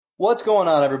What's going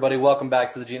on, everybody? Welcome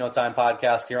back to the Geno Time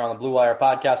Podcast here on the Blue Wire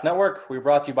Podcast Network. We're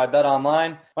brought to you by Bet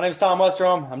Online. My name is Tom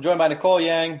Westrom. I'm joined by Nicole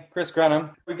Yang, Chris Grenham.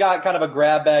 We got kind of a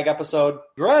grab bag episode.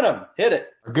 Grenham, hit it.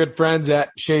 Our good friends at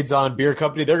Shades On Beer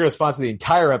Company, they're going to sponsor the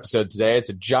entire episode today. It's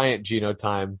a giant Geno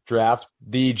Time draft.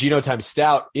 The Geno Time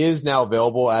Stout is now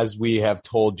available, as we have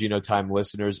told Geno Time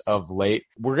listeners of late.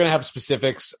 We're going to have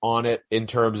specifics on it in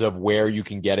terms of where you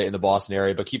can get it in the Boston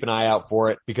area, but keep an eye out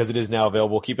for it because it is now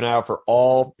available. Keep an eye out for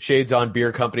all Shades On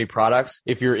Beer Company products.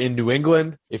 If you're in New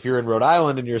England, if you're in Rhode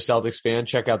Island and you're a Celtics fan,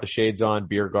 check out the Shades On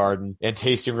Beer Garden and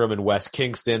Tasting Room in West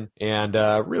Kingston. And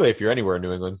really, if you're anywhere in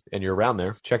New England and you're around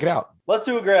there, check it out. Let's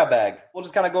do a grab bag. We'll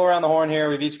just kind of go around the horn here.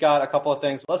 We've each got a couple of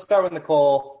things. Let's start with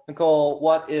Nicole. Nicole,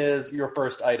 what is your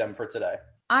first item for today?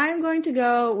 I'm going to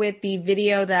go with the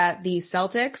video that the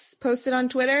Celtics posted on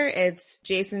Twitter. It's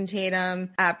Jason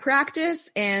Tatum at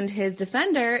practice, and his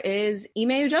defender is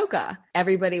Ime Udoka.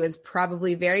 Everybody was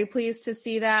probably very pleased to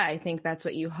see that. I think that's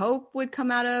what you hope would come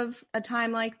out of a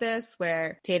time like this,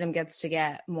 where Tatum gets to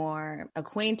get more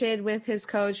acquainted with his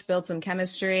coach, build some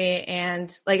chemistry.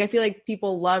 And I feel like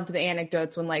people loved the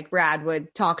anecdotes when Brad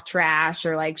would talk trash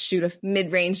or shoot a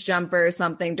mid-range jumper or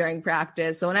something during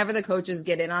practice. So whenever the coaches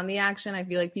get in on the action, I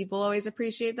feel like people always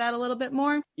appreciate that a little bit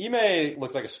more. Ime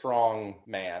looks like a strong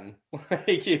man.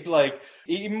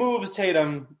 He moves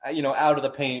Tatum, out of the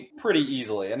paint pretty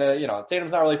easily. And,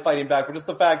 Tatum's not really fighting back, but just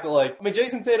the fact that,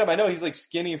 Jason Tatum, I know he's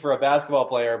skinny for a basketball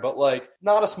player, but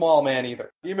not a small man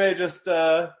either. Ime just,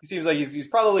 he seems like he's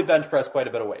probably bench pressed quite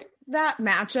a bit of weight. That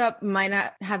matchup might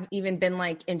not have even been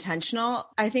intentional.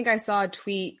 I think I saw a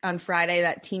tweet on Friday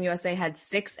that Team USA had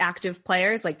 6 active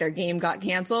players, their game got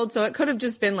canceled. So it could have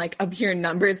just been a pure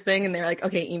numbers thing. And they're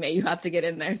okay, Ime, you have to get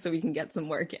in there so we can get some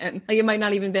work in. It might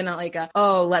not even been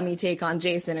let me take on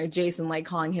Jason, or Jason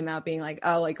calling him out being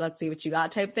let's see what you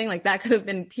got type thing. That could have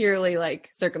been purely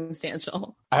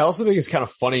circumstantial. I also think it's kind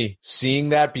of funny seeing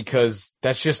that because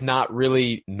that's just not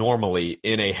really normally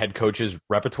in a head coach's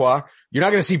repertoire. You're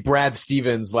not going to see Brad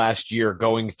Stevens last year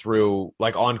going through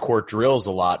on-court drills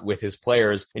a lot with his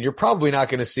players. And you're probably not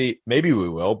going to see, maybe we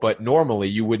will, but normally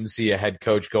you wouldn't see a head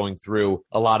coach going through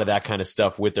a lot of that kind of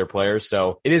stuff with their players.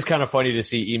 So it is kind of funny to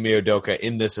see Ime Udoka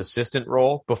in this assistant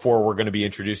role before we're going to be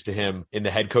introduced to him in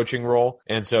the head coaching role.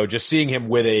 And so just seeing him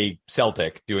with a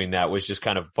Celtic doing that was just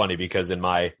kind of funny because in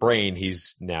my brain,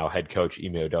 he's now head coach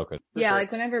Ime Udoka. Yeah,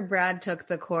 whenever Brad took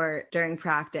the court during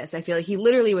practice, I feel he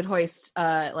literally would hoist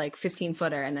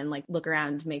 15-footer and then look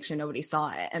around, make sure nobody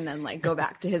saw it, and then go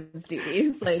back to his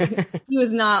duties. He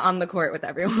was not on the court with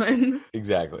everyone.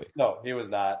 Exactly. No, he was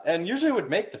not. And usually would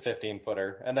make the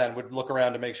 15-footer and then would look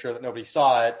around to make sure that nobody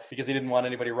saw it because he didn't want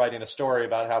anybody writing a story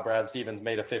about how Brad Stevens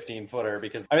made a 15-footer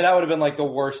because, that would have been the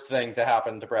worst thing to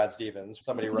happen to Brad Stevens,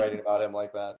 somebody writing about him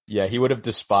like that. Yeah, he would have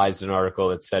despised an article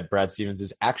that said Brad Stevens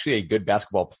is actually a good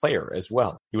basketball player as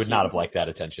well. He would not have liked that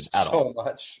attention at all. So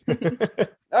much.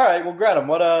 All right, well, Grenham,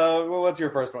 what's your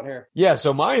first one here? Yeah,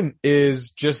 so mine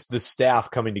is just the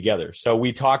staff coming together. So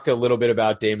we talked a little bit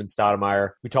about Damon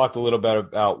Stoudemire. We talked a little bit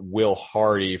about Will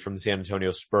Hardy from the San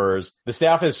Antonio Spurs. The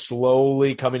staff is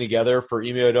slowly coming together for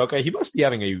Ime Udoka. He must be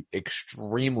having an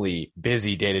extremely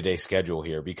busy day-to-day schedule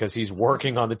here because he's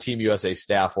working on the Team USA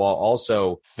staff while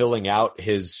also filling out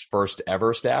his first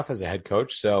ever staff as a head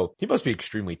coach. So he must be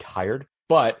extremely tired.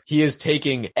 But he is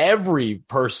taking every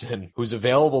person who's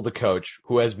available to coach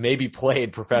who has maybe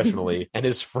played professionally and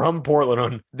is from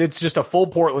Portland. It's just a full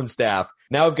Portland staff.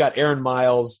 Now we've got Aaron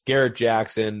Miles, Garrett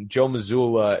Jackson, Joe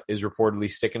Mazzulla is reportedly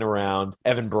sticking around.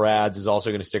 Evan Bradds is also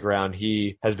going to stick around.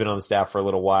 He has been on the staff for a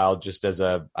little while just as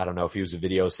I don't know if he was a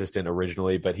video assistant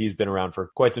originally, but he's been around for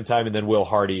quite some time. And then Will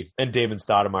Hardy and Damon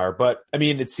Stoudemire. But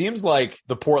it seems like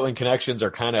the Portland connections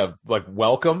are kind of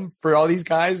welcome for all these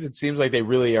guys. It seems like they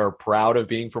really are proud of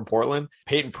being from Portland.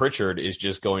 Peyton Pritchard is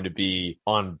just going to be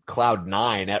on cloud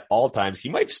 9 at all times. He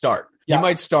might start. Yeah. He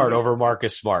might start over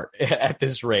Marcus Smart at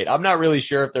this rate. I'm not really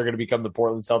sure if they're going to become the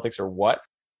Portland Celtics or what,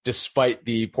 despite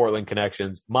the Portland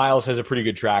connections. Miles has a pretty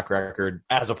good track record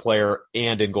as a player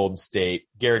and in Golden State.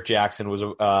 Garrett Jackson was,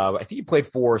 I think he played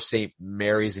for St.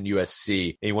 Mary's and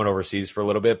USC. And he went overseas for a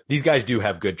little bit. These guys do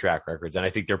have good track records, and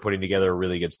I think they're putting together a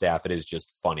really good staff. It is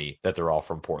just funny that they're all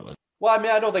from Portland. Well,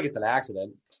 I don't think it's an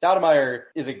accident. Stoudemire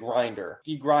is a grinder.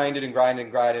 He grinded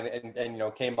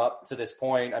and came up to this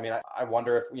point. I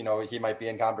wonder if, he might be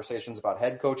in conversations about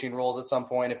head coaching roles at some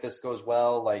point if this goes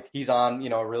well. He's on,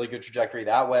 a really good trajectory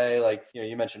that way.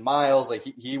 You mentioned Miles.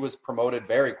 He was promoted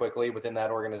very quickly within that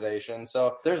organization.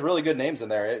 So there's really good names in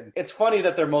there. It's funny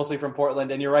that they're mostly from Portland,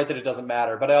 and you're right that it doesn't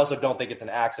matter. But I also don't think it's an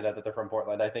accident that they're from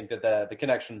Portland. I think that the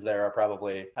connections there are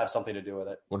probably have something to do with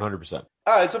it. 100%.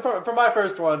 All right, so for my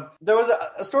first one, There was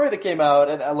a story that came out,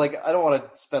 and I don't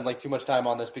want to spend too much time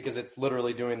on this because it's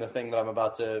literally doing the thing that I'm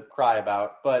about to cry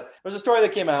about. But there's a story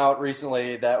that came out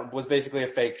recently that was basically a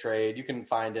fake trade. You can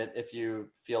find it if you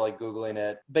feel like Googling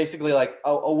it. Basically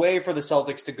a way for the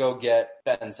Celtics to go get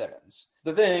Ben Simmons.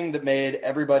 The thing that made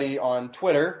everybody on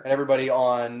Twitter and everybody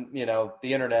on,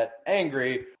 the internet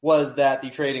angry was that the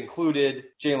trade included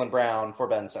Jaylen Brown for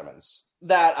Ben Simmons.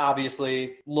 That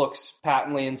obviously looks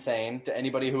patently insane to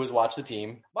anybody who has watched the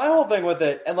team. My whole thing with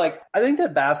it, and I think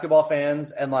that basketball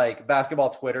fans and basketball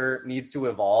Twitter needs to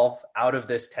evolve out of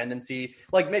this tendency,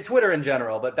 Twitter in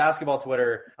general, but basketball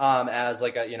Twitter as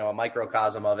a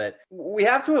microcosm of it. We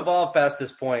have to evolve past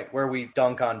this point where we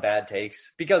dunk on bad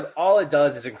takes, because all it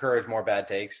does is encourage more bad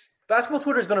takes. Basketball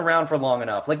Twitter's been around for long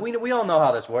enough. We all know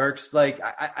how this works.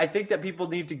 I think that people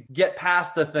need to get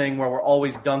past the thing where we're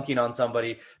always dunking on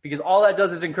somebody, because all that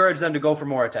does is encourage them to go for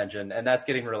more attention, and that's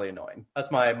getting really annoying. That's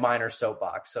my minor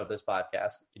soapbox of this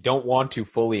podcast. You don't want to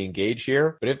fully engage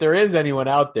here, but if there is anyone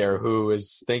out there who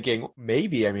is thinking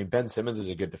maybe, Ben Simmons is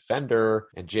a good defender,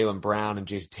 and Jaylen Brown and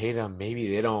Jason Tatum,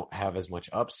 maybe they don't have as much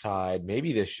upside.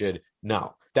 Maybe this should.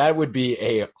 No, that would be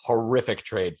a horrific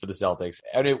trade for the Celtics,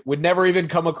 and it would never even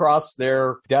come across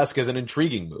their desk as an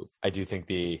intriguing move. I do think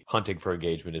the hunting for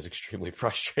engagement is extremely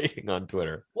frustrating on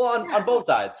Twitter. Well, on both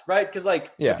sides, right? Because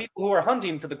the people who are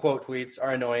hunting for the quote tweets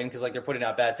are annoying because they're putting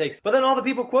out bad takes. But then all the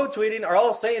people quote tweeting are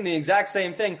all saying the exact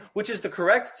same thing, which is the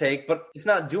correct take, but it's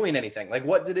not doing anything.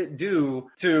 What did it do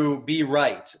to be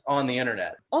right on the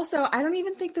internet? Also, I don't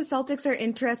even think the Celtics are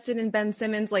interested in Ben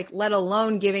Simmons, let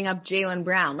alone giving up Jaylen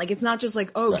Brown. It's not just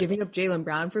right. Giving up Jaylen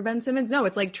Brown for Ben Simmons. No,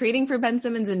 it's trading for Ben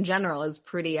Simmons in general is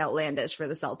pretty outlandish for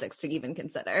the Celtics to even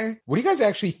consider. What do you guys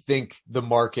actually think the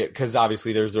market, because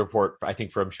obviously there's a report, I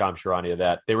think, from Shams Charania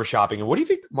that they were shopping. And what do you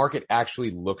think the market actually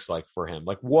looks like for him?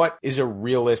 What is a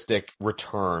realistic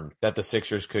return that the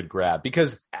Sixers could grab?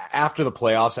 Because after the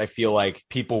playoffs, I feel like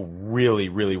people really,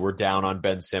 really were down on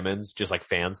Ben Simmons, just like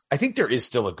fans. I think there is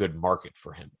still a good market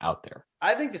for him out there.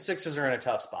 I think the Sixers are in a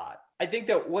tough spot. I think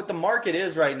that what the market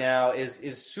is right now is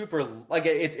super,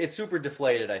 it's super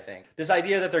deflated, I think. This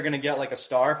idea that they're going to get a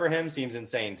star for him seems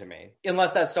insane to me.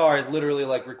 Unless that star is literally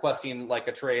requesting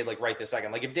a trade right this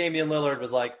second. If Damian Lillard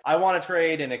was I want a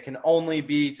trade and it can only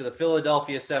be to the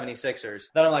Philadelphia 76ers,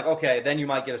 then I'm okay, then you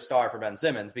might get a star for Ben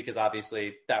Simmons, because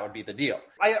obviously that would be the deal.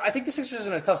 I think the Sixers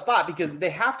are in a tough spot because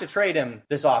they have to trade him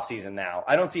this offseason now.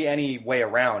 I don't see any way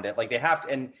around it. They have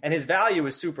to, and his value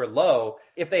is super low.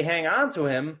 If they hang on to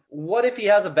him, what if he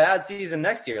has a bad season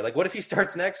next year? What if he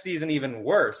starts next season even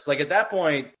worse? At that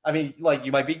point,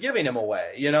 you might be giving him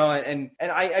away, and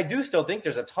I do still think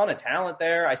there's a ton of talent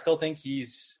there. I still think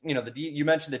he's, you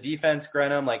mentioned the defense,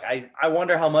 Grenham. I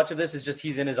wonder how much of this is just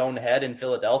he's in his own head in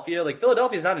Philadelphia.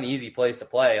 Philadelphia is not an easy place to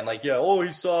play. And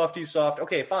he's soft.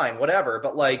 Okay, fine, whatever.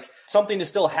 But something is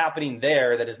still happening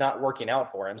there that is not working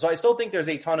out for him. So I still think there's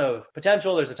a ton of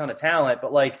potential. There's a ton of talent.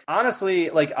 But honestly,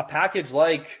 a package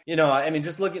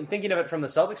just thinking of it from the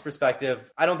Celtics perspective,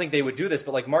 I don't think they would do this,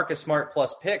 but Marcus Smart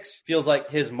plus picks feels like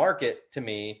his market to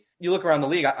me. You look around the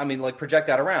league, project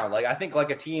that around. I think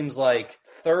a team's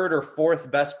third or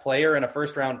fourth best player in a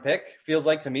first round pick feels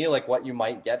to me what you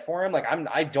might get for him.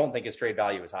 I don't think his trade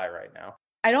value is high right now.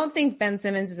 I don't think Ben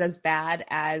Simmons is as bad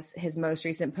as his most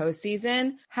recent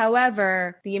postseason.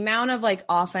 However, the amount of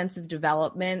offensive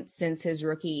development since his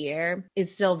rookie year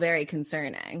is still very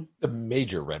concerning. A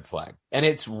major red flag. And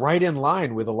it's right in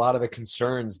line with a lot of the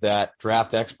concerns that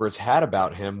draft experts had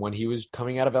about him when he was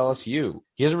coming out of LSU.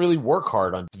 He doesn't really work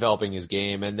hard on developing his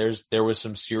game, and there was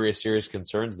some serious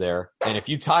concerns there. And if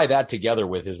you tie that together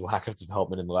with his lack of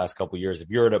development in the last couple of years, if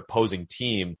you're an opposing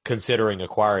team considering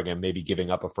acquiring him, maybe giving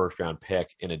up a first-round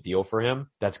pick in a deal for him,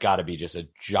 that's got to be just a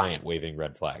giant waving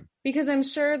red flag. Because I'm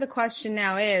sure the question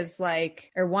now is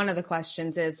or one of the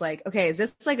questions is okay, is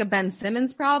this a Ben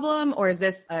Simmons problem or is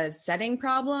this a setting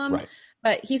problem? Right.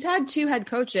 But he's had two head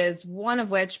coaches, one of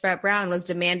which, Brett Brown, was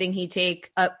demanding he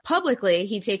take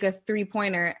publicly a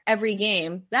three-pointer every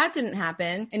game. That didn't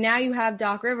happen. And now you have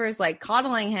Doc Rivers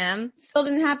coddling him. Still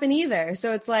didn't happen either.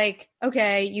 So it's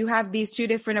okay, you have these two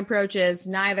different approaches.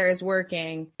 Neither is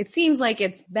working. It seems like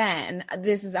it's Ben.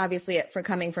 This is obviously it for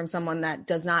coming from someone that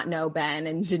does not know Ben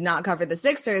and did not cover the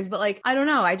Sixers. But I don't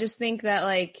know. I just think that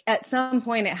at some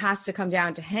point it has to come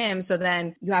down to him. So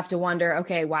then you have to wonder,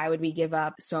 okay, why would we give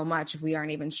up so much if we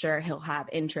aren't even sure he'll have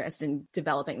interest in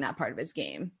developing that part of his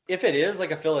game? If it is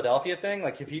a Philadelphia thing,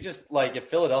 if he just if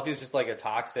Philadelphia is just a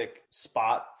toxic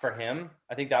spot for him,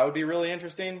 I think that would be really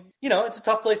interesting. It's a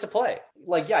tough place to play.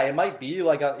 It might be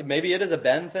maybe it is a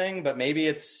Ben thing, but maybe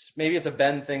it's a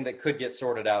Ben thing that could get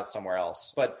sorted out somewhere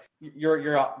else. But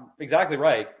you're exactly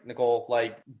right, Nicole.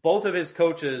 Like, both of his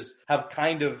coaches have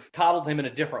kind of coddled him in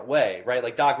a different way, right?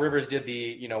 Like Doc Rivers did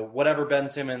the, whatever Ben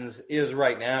Simmons is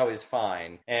right now is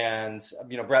fine. And,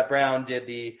 Brett Brown did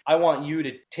the, I want you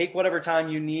to take whatever time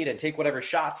you need and take whatever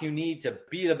shots you need to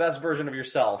be the best version of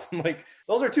yourself. Like,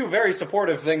 those are two very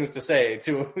supportive things to say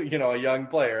to, a young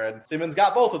player. And Simmons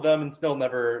got both of them and still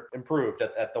never improved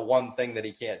at the one thing that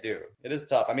he can't do. It is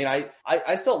tough. I mean,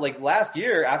 I still, like, last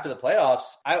year after the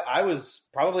playoffs, I was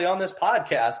probably on this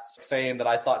podcast saying that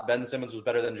I thought Ben Simmons was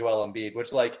better than Joel Embiid,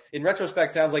 which, like, in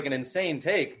retrospect sounds like an insane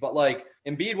take, but, like,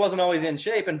 Embiid wasn't always in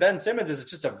shape, and Ben Simmons is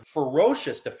just a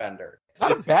ferocious defender.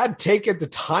 Not a bad take at the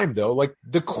time, though. Like,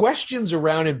 the questions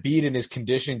around Embiid and his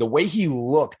conditioning, the way he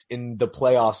looked in the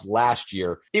playoffs last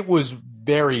year, it was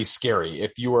very scary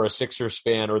if you were a Sixers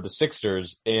fan or the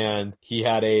Sixers, and he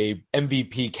had a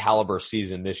MVP caliber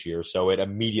season this year, so it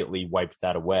immediately wiped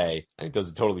that away. I think that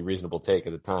was a totally reasonable take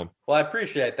at the time. Well, I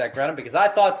appreciate that, Grenham, because I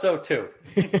thought so too.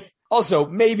 Also,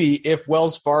 maybe if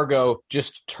Wells Fargo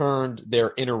just turned their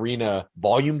in-arena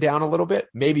volume down a little bit,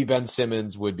 maybe Ben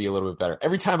Simmons would be a little bit better.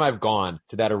 Every time I've gone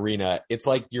to that arena, it's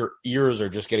like your ears are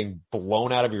just getting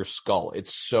blown out of your skull.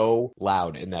 It's so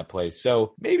loud in that place.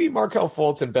 So maybe Markelle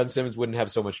Fultz and Ben Simmons wouldn't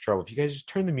have so much trouble if you guys just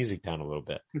turn the music down a little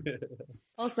bit.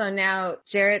 Also, now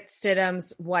Jarrett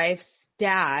Stidham's wife's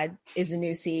dad is a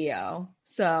new CEO.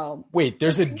 So wait,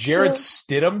 there's a Jarrett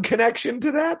Stidham connection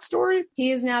to that story?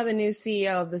 He is now the new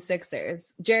CEO of the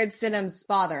Sixers. Jarrett Stidham's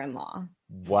father-in-law.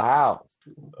 Wow.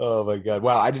 Oh my God.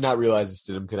 Wow. I did not realize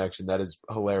the Stidham connection. That is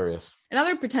hilarious. And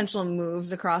other potential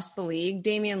moves across the league,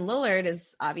 Damian Lillard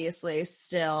is obviously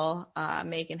still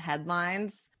making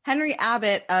headlines. Henry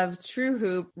Abbott of True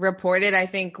Hoop reported, I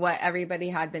think, what everybody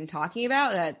had been talking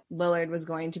about, that Lillard was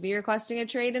going to be requesting a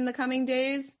trade in the coming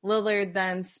days. Lillard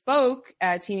then spoke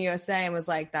at Team USA and was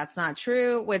like, that's not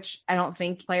true, which I don't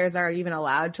think players are even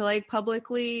allowed to, like,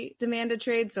 publicly demand a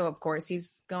trade. So, of course,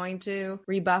 he's going to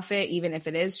rebuff it, even if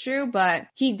it is true. But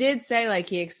he did say, like,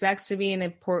 he expects to be in a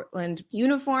Portland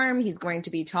uniform. He's going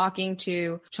to be talking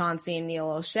to Chauncey and Neil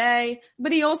O'Shea.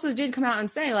 But he also did come out and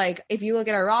say, like, if you look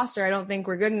at our roster, I don't think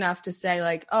we're good enough to say,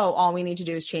 like, oh, all we need to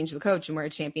do is change the coach and we're a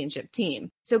championship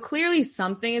team. So clearly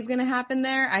something is going to happen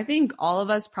there. I think all of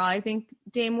us probably think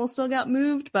Dame will still get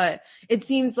moved, but it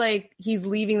seems like he's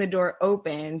leaving the door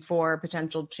open for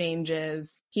potential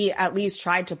changes. He at least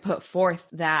tried to put forth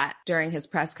that during his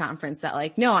press conference that,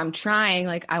 like, no, I'm trying,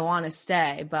 like, I want to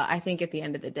stay. But I think at the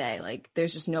end of the day, like,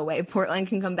 there's just no way Portland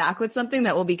can come back with something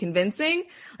that will be convincing.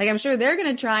 Like, I'm sure they're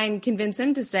going to try and convince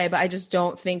him to stay, but I just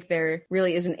don't think there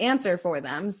really is an answer for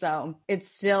them. So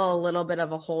it's still a little bit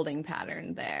of a holding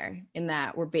pattern there, in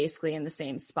that we're basically in the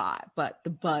same spot, but the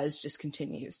buzz just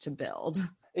continues to build.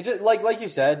 It just, like you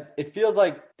said, it feels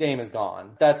like Dame is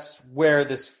gone. That's where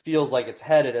this feels like it's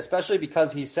headed, especially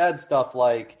because he said stuff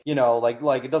like,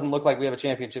 like it doesn't look like we have a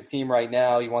championship team right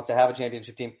now. He wants to have a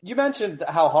championship team. You mentioned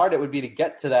how hard it would be to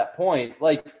get to that point.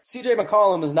 Like, CJ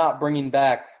McCollum is not bringing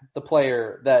back the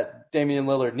player that Damian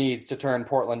Lillard needs to turn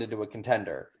Portland into a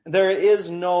contender. There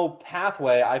is no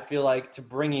pathway, I feel like, to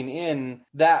bringing in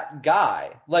that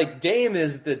guy. Like, Dame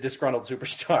is the disgruntled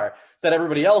superstar that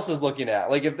everybody else is looking at.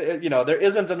 Like, if there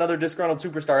isn't another disgruntled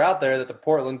superstar out there that the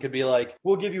Portland could be like,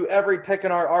 we'll give you every pick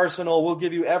in our arsenal, we'll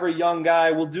give you every young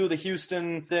guy, we'll do the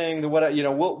Houston thing,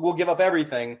 we'll give up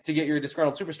everything to get your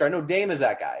disgruntled superstar. No, Dame is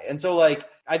that guy. And so, like,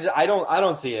 I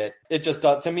don't see it. It just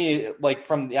does, to me, like,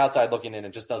 from the outside looking in,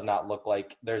 it just does not look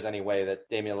like there's any way that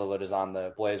Damian Lillard is on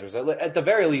the Blazers. At the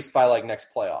very least, by, like, next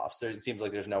playoffs, it seems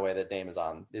like there's no way that Dame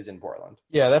is in Portland.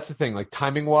 Yeah, that's the thing. Like,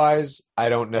 timing wise, I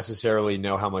don't necessarily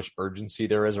know how much urgency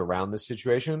there is around this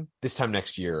situation. This time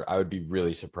next year, I would be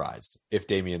really surprised if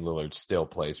Damian Lillard still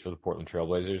plays for the Portland Trail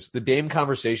Blazers. The Dame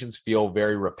conversations feel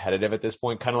very repetitive at this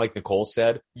point, kind of like Nicole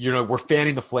said. We're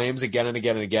fanning the flames again and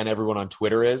again and again. Everyone on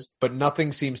Twitter is, but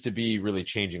nothing seems to be really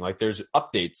changing. Like, there's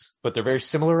updates, but they're very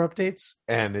similar updates,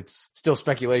 and it's still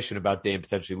speculation about Dame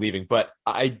potentially leaving. But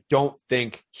I don't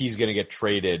think he's going to get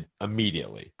traded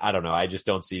immediately. I don't know. I just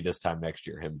don't see this time next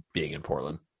year him being in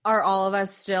Portland. Are all of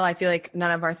us still, I feel like none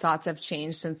of our thoughts have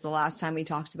changed since the last time we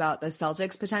talked about the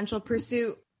Celtics' potential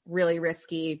pursuit. Really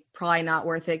risky, probably not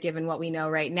worth it given what we know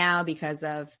right now because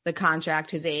of the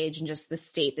contract, his age, and just the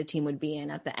state the team would be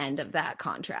in at the end of that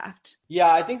contract.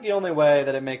 Yeah, I think the only way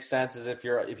that it makes sense is if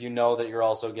you know that you're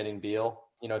also getting Beal.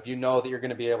 You know, if you know that you're going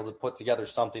to be able to put together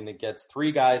something that gets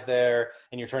 3 guys there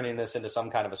and you're turning this into some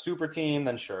kind of a super team,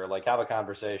 then sure, like have a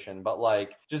conversation. But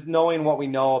like just knowing what we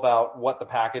know about what the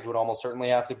package would almost certainly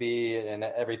have to be and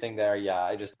everything there, yeah,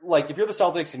 I just like if you're the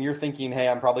Celtics and you're thinking, hey,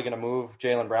 I'm probably going to move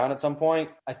Jaylen Brown at some point,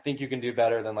 I think you can do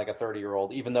better than like a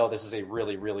 30-year-old, even though this is a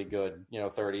really, really good,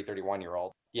 30,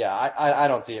 31-year-old. Yeah, I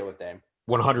don't see it with Dame.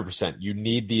 100%. You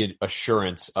need the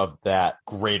assurance of that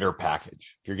greater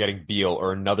package. If you're getting Beal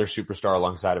or another superstar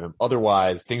alongside of him,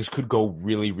 otherwise things could go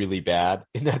really, really bad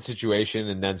in that situation.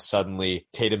 And then suddenly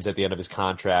Tatum's at the end of his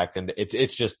contract and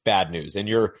it's just bad news. And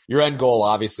your end goal,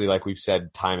 obviously, like we've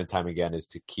said time and time again, is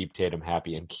to keep Tatum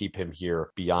happy and keep him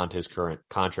here beyond his current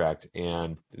contract.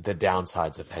 And the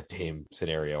downsides of that Dame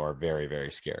scenario are very,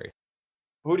 very scary.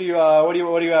 What do you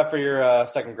have for your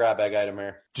second grab bag item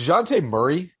here? DeJounte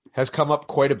Murray has come up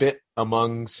quite a bit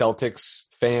among Celtics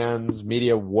fans,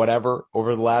 media, whatever,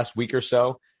 over the last week or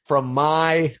so. From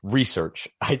my research,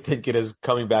 I think it is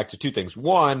coming back to 2 things.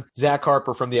 One, Zach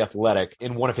Harper from The Athletic,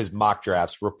 in one of his mock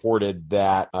drafts, reported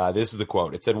that, this is the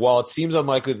quote, it said, while it seems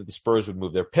unlikely that the Spurs would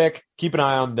move their pick, keep an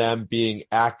eye on them being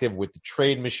active with the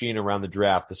trade machine around the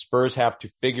draft. The Spurs have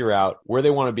to figure out where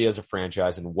they want to be as a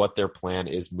franchise and what their plan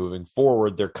is moving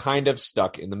forward. They're kind of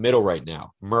stuck in the middle right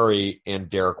now. Murray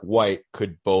and Derek White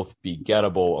could both be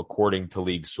gettable, according to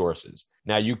league sources.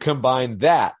 Now, you combine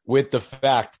that with the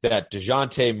fact that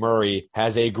DeJounte Murray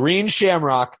has a green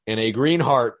shamrock and a green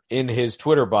heart in his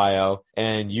Twitter bio,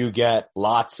 and you get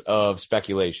lots of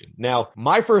speculation. Now,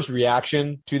 my first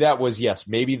reaction to that was, yes,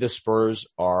 maybe the Spurs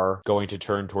are going to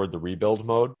turn toward the rebuild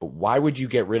mode, but why would you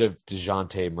get rid of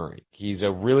DeJounte Murray? He's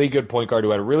a really good point guard who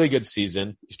had a really good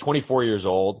season. He's 24 years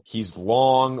old. He's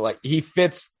long. Like, he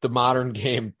fits the modern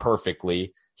game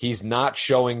perfectly. He's not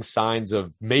showing signs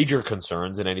of major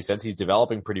concerns in any sense. He's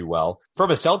developing pretty well.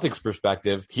 From a Celtics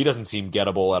perspective, he doesn't seem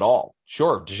gettable at all.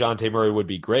 Sure, DeJounte Murray would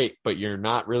be great, but you're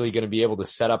not really going to be able to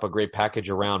set up a great package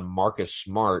around Marcus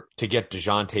Smart to get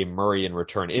DeJounte Murray in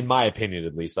return, in my opinion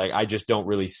at least. Like, I just don't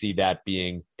really see that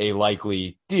being a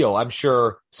likely deal. I'm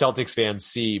sure Celtics fans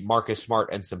see Marcus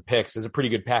Smart and some picks as a pretty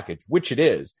good package, which it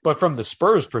is. But from the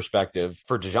Spurs perspective,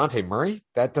 for DeJounte Murray,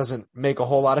 that doesn't make a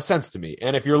whole lot of sense to me.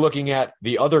 And if you're looking at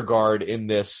the other guard in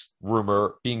this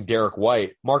rumor being Derek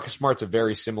White, Marcus Smart's a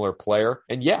very similar player.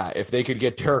 And yeah, if they could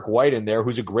get Derek White in there,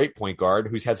 who's a great point guard,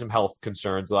 who's had some health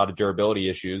concerns, a lot of durability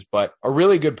issues, but a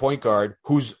really good point guard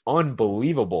who's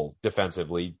unbelievable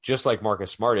defensively, just like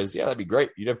Marcus Smart is, yeah, that'd be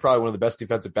great. You'd have probably one of the best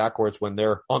defensive backcourts when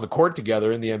they're on the court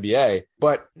together in the NBA,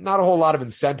 but not a whole lot of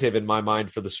incentive in my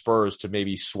mind for the Spurs to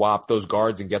maybe swap those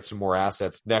guards and get some more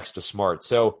assets next to Smart.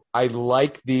 So I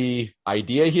like the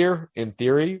idea here in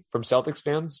theory from Celtics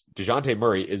fans. DeJounte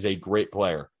Murray is a great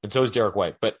player, and so is Derek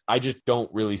White, but I just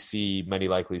don't really see many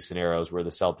likely scenarios where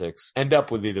the Celtics end up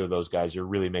with either of those guys or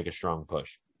really make a strong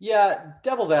push. Yeah,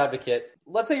 devil's advocate.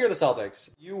 Let's say you're the Celtics.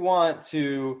 You want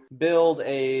to build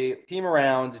a team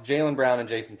around Jaylen Brown and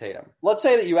Jason Tatum. Let's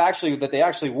say that they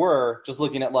actually were just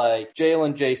looking at like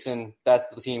Jaylen, Jason, that's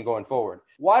the team going forward.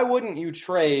 Why wouldn't you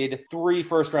trade 3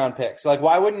 first-round picks? Like,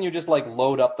 why wouldn't you just like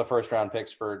load up the first-round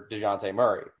picks for DeJounte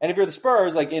Murray? And if you're the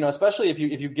Spurs, like, especially if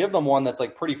you give them one that's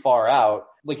like pretty far out,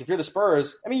 like if you're the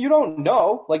Spurs, I mean, you don't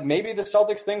know, like maybe the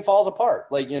Celtics thing falls apart.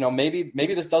 Like,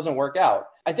 maybe this doesn't work out.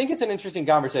 I think it's an interesting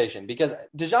conversation because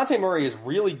DeJounte Murray is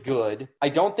really good. I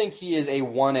don't think he is a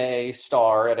 1A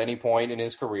star at any point in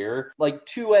his career. Like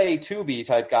 2A, 2B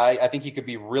type guy, I think he could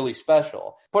be really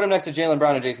special. Put him next to Jaylen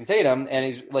Brown and Jason Tatum, and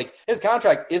he's like, his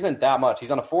contract isn't that much.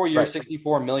 He's on a 4-year,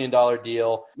 $64 million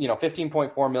deal,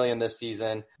 $15.4 million this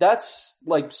season. That's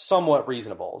like somewhat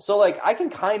reasonable. So like, I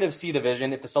can kind of see the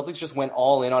vision if the Celtics just went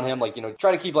all in on him, like,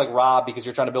 try to keep like Rob because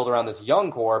you're trying to build around this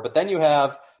young core, but then you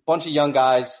have bunch of young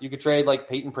guys. You could trade like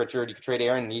Peyton Pritchard. You could trade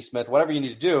Aaron Nesmith, whatever you need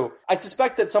to do. I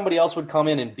suspect that somebody else would come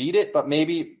in and beat it, but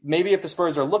maybe if the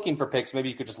Spurs are looking for picks, maybe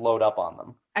you could just load up on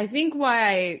them. I think why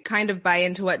I kind of buy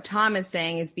into what Tom is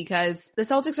saying is because the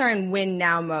Celtics are in win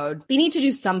now mode. They need to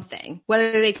do something,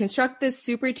 whether they construct this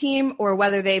super team or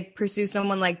whether they pursue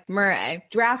someone like Murray.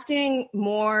 Drafting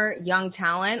more young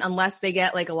talent, unless they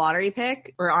get like a lottery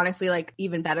pick, or honestly, like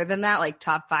even better than that, like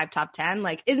top 5, top 10,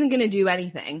 like isn't going to do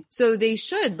anything. So they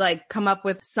should like come up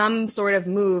with some sort of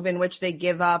move in which they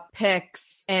give up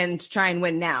picks and try and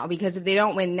win now. Because if they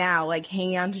don't win now, like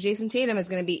hanging on to Jason Tatum is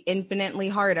going to be infinitely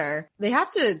harder. They have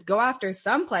to go after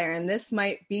some player, and this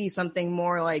might be something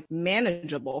more like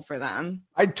manageable for them.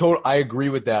 I agree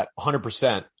with that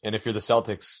 100%. And if you're the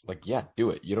Celtics, like, yeah, do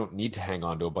it. You don't need to hang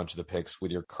on to a bunch of the picks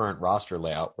with your current roster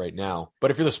layout right now.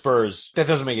 But if you're the Spurs, that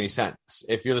doesn't make any sense.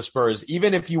 If you're the Spurs,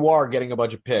 even if you are getting a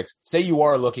bunch of picks, say you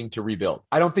are looking to rebuild.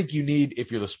 I don't think you need,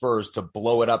 if you're the Spurs, to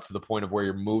blow it up to the point of where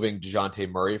you're moving DeJounte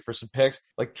Murray for some picks.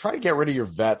 Like, try to get rid of your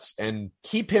vets and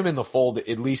keep him in the fold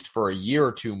at least for a year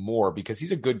or two more, because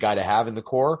he's a good guy to have in the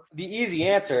core. The easy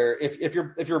answer, if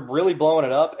you're really blowing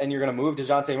it up and you're going to move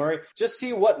DeJounte Murray, just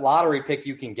see what lottery pick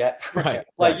you can get for him.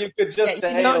 Like, you could just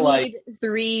say, you don't like, need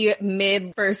 3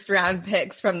 mid-first round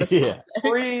picks from the Celtics.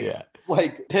 Three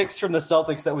like picks from the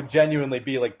Celtics that would genuinely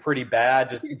be like pretty bad.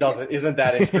 Just isn't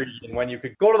that intriguing when you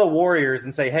could go to the Warriors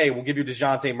and say, hey, we'll give you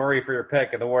DeJounte Murray for your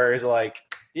pick, and the Warriors are like,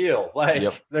 ew.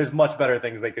 Like, there's much better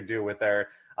things they could do with their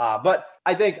but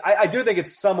I do think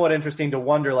it's somewhat interesting to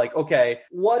wonder, like, okay,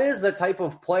 what is the type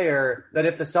of player that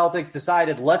if the Celtics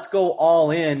decided, let's go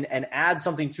all in and add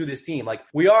something to this team? Like,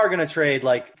 we are going to trade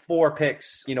like 4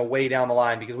 picks, way down the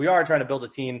line, because we are trying to build a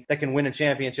team that can win a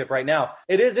championship right now.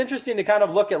 It is interesting to kind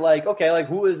of look at, like, okay, like,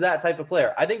 who is that type of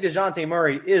player? I think DeJounte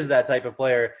Murray is that type of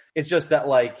player. It's just that,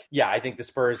 like, yeah, I think the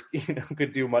Spurs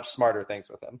could do much smarter things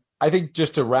with him. I think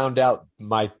just to round out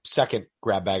my second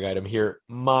grab bag item here,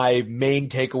 my main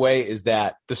takeaway is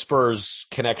that the Spurs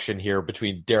connection here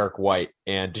between Derek White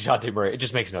and DeJounte Murray, it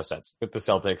just makes no sense with the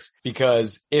Celtics,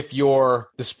 because if you're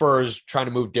the Spurs trying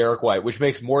to move Derek White, which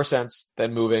makes more sense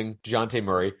than moving DeJounte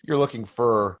Murray, you're looking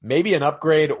for maybe an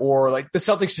upgrade, or like the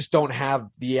Celtics just don't have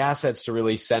the assets to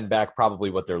really send back probably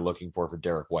what they're looking for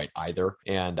Derek White either.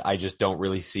 And I just don't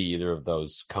really see either of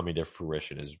those coming to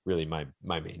fruition is really my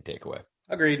main takeaway.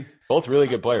 Agreed. Both really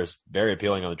good players. Very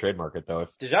appealing on the trade market, though.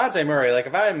 If DeJounte Murray, like,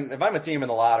 if I'm a team in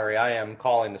the lottery, I am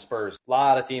calling the Spurs. A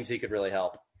lot of teams he could really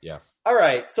help. Yeah. All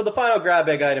right, so the final grab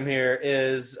bag item here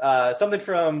is something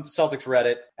from Celtics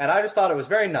Reddit, and I just thought it was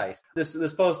very nice.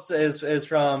 This post is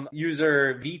from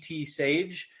user VT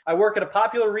Sage. I work at a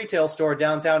popular retail store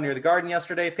downtown near the Garden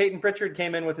yesterday. Peyton Pritchard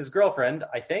came in with his girlfriend,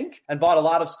 I think, and bought a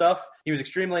lot of stuff. He was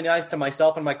extremely nice to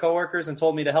myself and my coworkers and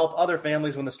told me to help other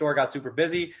families when the store got super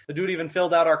busy. The dude even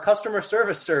filled out our customer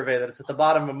service survey that's at the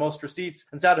bottom of most receipts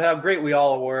and sounded how great we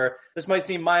all were. This might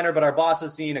seem minor, but our boss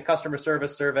has seen a customer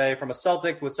service survey from a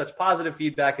Celtic with such positive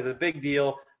feedback is a big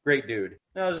deal. Great dude.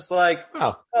 And I was just like,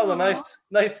 oh, that was a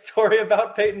nice story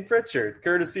about Peyton Pritchard,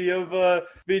 courtesy of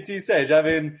VT Sage. I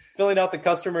mean, filling out the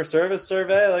customer service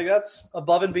survey, like, that's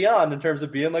above and beyond in terms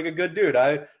of being like a good dude.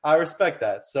 I respect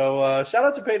that. So shout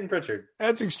out to Peyton Pritchard.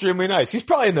 That's extremely nice. He's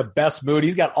probably in the best mood.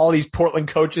 He's got all these Portland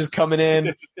coaches coming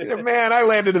in. He's like, man, I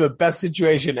landed in the best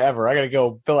situation ever. I got to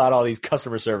go fill out all these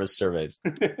customer service surveys.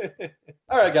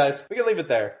 All right, guys, we can leave it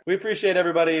there. We appreciate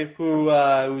everybody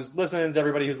who's listens,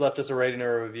 everybody who's left us a rating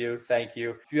or a review. Thank you.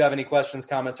 If you have any questions,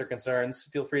 comments, or concerns,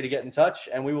 feel free to get in touch,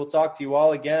 and we will talk to you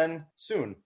all again soon.